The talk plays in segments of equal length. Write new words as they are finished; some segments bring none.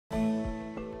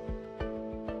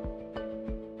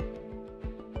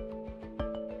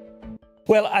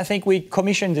Well, I think we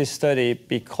commissioned this study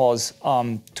because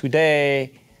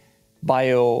today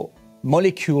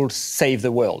biomolecules save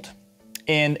the world.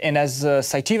 And as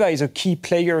Cytiva is a key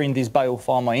player in this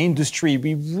biopharma industry,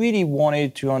 we really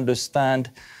wanted to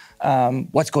understand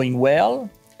what's going well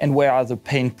and where are the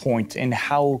pain points and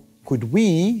how could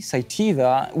we,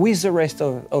 Cytiva, with the rest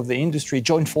of the industry,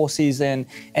 join forces and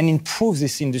improve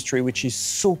this industry, which is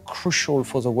so crucial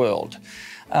for the world.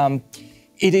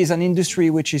 It is an industry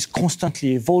which is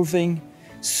constantly evolving,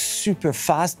 super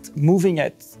fast, moving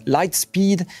at light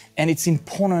speed, and it's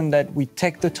important that we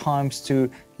take the time to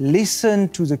listen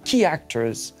to the key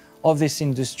actors of this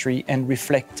industry and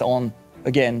reflect on,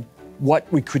 again,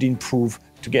 what we could improve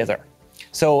together.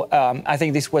 So I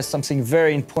think this was something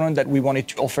very important that we wanted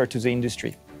to offer to the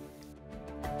industry.